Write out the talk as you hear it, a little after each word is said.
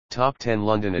Top 10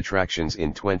 London attractions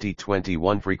in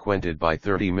 2021. Frequented by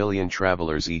 30 million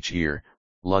travelers each year,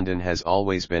 London has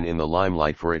always been in the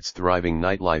limelight for its thriving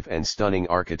nightlife and stunning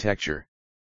architecture.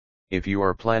 If you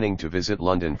are planning to visit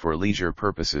London for leisure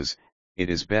purposes, it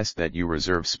is best that you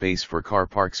reserve space for car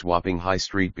park swapping high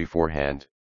street beforehand.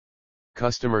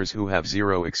 Customers who have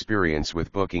zero experience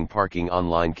with booking parking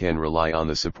online can rely on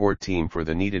the support team for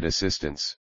the needed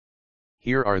assistance.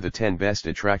 Here are the 10 best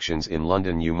attractions in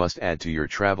London you must add to your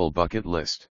travel bucket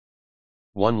list.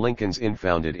 1. Lincoln's Inn.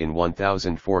 Founded in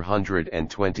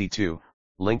 1422,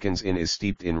 Lincoln's Inn is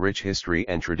steeped in rich history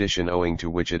and tradition, owing to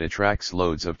which it attracts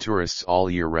loads of tourists all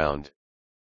year round.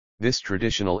 This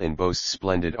traditional inn boasts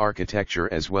splendid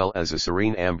architecture as well as a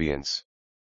serene ambience.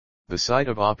 The sight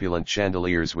of opulent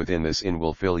chandeliers within this inn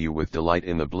will fill you with delight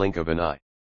in the blink of an eye.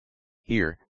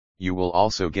 Here, you will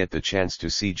also get the chance to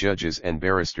see judges and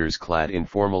barristers clad in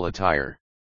formal attire.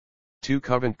 2.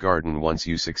 Covent Garden. Once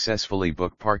you successfully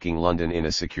book parking London in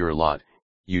a secure lot,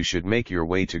 you should make your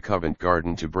way to Covent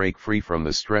Garden to break free from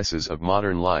the stresses of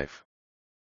modern life.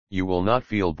 You will not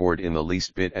feel bored in the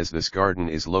least bit, as this garden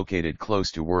is located close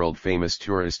to world-famous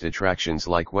tourist attractions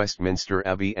like Westminster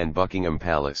Abbey and Buckingham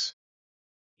Palace.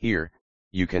 Here,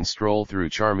 you can stroll through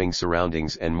charming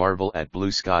surroundings and marvel at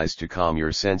blue skies to calm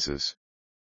your senses.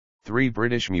 3.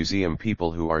 British Museum.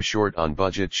 People who are short on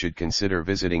budget should consider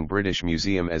visiting British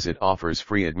Museum, as it offers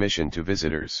free admission to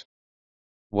visitors.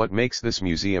 What makes this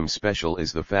museum special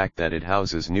is the fact that it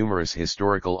houses numerous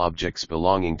historical objects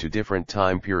belonging to different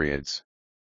time periods.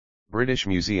 British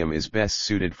Museum is best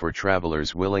suited for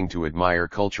travelers willing to admire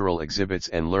cultural exhibits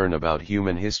and learn about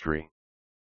human history.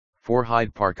 4.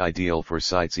 Hyde Park. Ideal for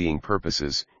sightseeing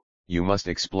purposes, you must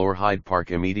explore Hyde Park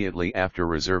immediately after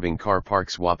reserving car park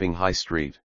swapping high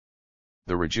street.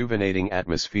 The rejuvenating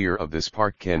atmosphere of this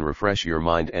park can refresh your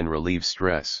mind and relieve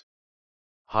stress.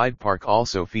 Hyde Park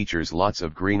also features lots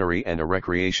of greenery and a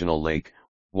recreational lake,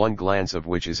 one glance of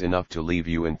which is enough to leave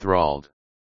you enthralled.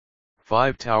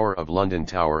 5. Tower of London.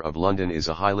 Tower of London is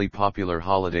a highly popular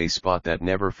holiday spot that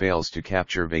never fails to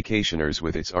capture vacationers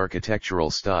with its architectural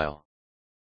style.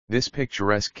 This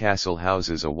picturesque castle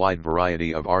houses a wide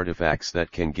variety of artifacts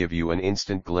that can give you an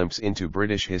instant glimpse into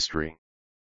British history.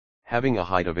 Having a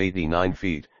height of 89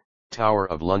 feet, Tower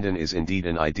of London is indeed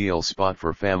an ideal spot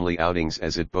for family outings,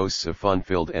 as it boasts a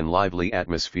fun-filled and lively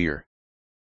atmosphere.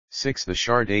 6. The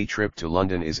Shard. A trip to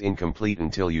London is incomplete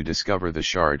until you discover the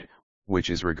Shard, which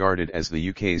is regarded as the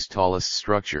UK's tallest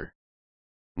structure.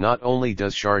 Not only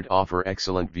does Shard offer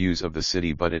excellent views of the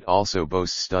city, but it also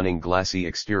boasts stunning glassy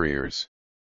exteriors.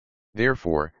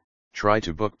 Therefore, try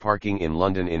to book parking in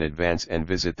London in advance and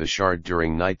visit the Shard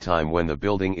during nighttime when the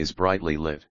building is brightly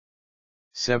lit.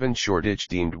 7. Shoreditch.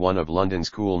 Deemed one of London's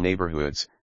cool neighbourhoods,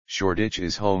 Shoreditch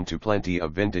is home to plenty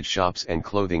of vintage shops and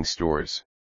clothing stores.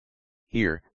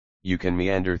 Here, you can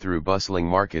meander through bustling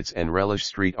markets and relish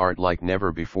street art like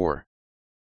never before.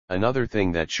 Another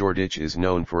thing that Shoreditch is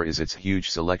known for is its huge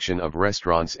selection of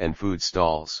restaurants and food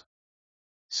stalls.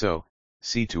 So,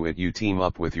 see to it you team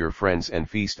up with your friends and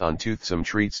feast on toothsome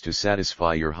treats to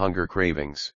satisfy your hunger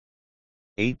cravings.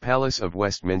 8. Palace of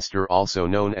Westminster. Also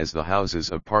known as the Houses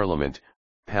of Parliament,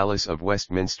 Palace of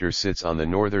Westminster sits on the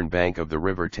northern bank of the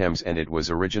River Thames, and it was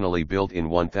originally built in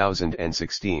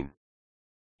 1016.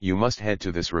 You must head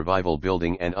to this revival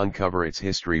building and uncover its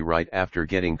history right after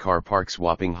getting car park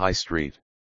swapping high street.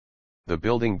 The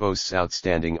building boasts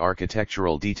outstanding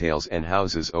architectural details and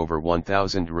houses over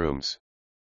 1,000 rooms.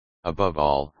 Above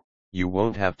all, you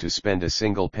won't have to spend a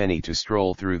single penny to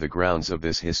stroll through the grounds of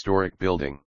this historic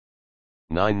building.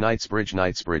 9. Knightsbridge.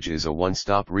 Knightsbridge is a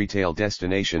one-stop retail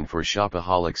destination for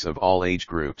shopaholics of all age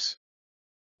groups.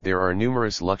 There are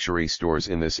numerous luxury stores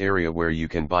in this area where you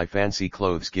can buy fancy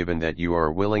clothes, given that you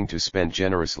are willing to spend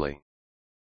generously.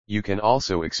 You can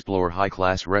also explore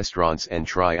high-class restaurants and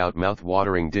try out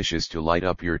mouth-watering dishes to light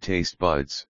up your taste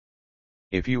buds.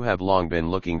 If you have long been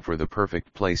looking for the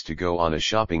perfect place to go on a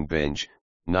shopping binge,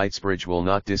 Knightsbridge will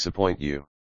not disappoint you.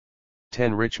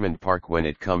 10. Richmond Park. When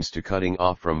it comes to cutting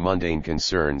off from mundane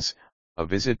concerns, a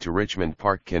visit to Richmond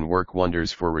Park can work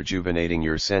wonders for rejuvenating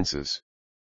your senses.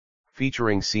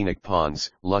 Featuring scenic ponds,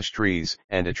 lush trees,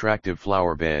 and attractive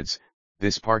flower beds,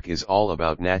 this park is all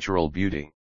about natural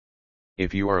beauty.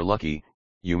 If you are lucky,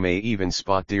 you may even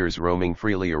spot deers roaming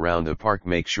freely around the park.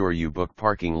 Make sure you book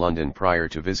parking London prior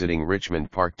to visiting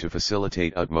Richmond Park to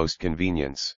facilitate utmost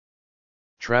convenience.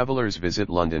 Travelers visit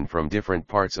London from different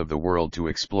parts of the world to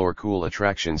explore cool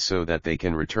attractions so that they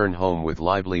can return home with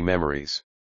lively memories.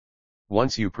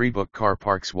 Once you pre-book car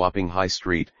park swapping high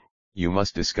street, you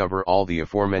must discover all the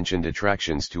aforementioned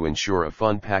attractions to ensure a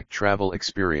fun-packed travel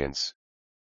experience.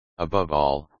 Above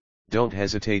all, Don't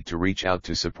hesitate to reach out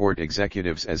to support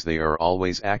executives as they are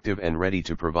always active and ready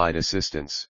to provide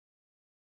assistance.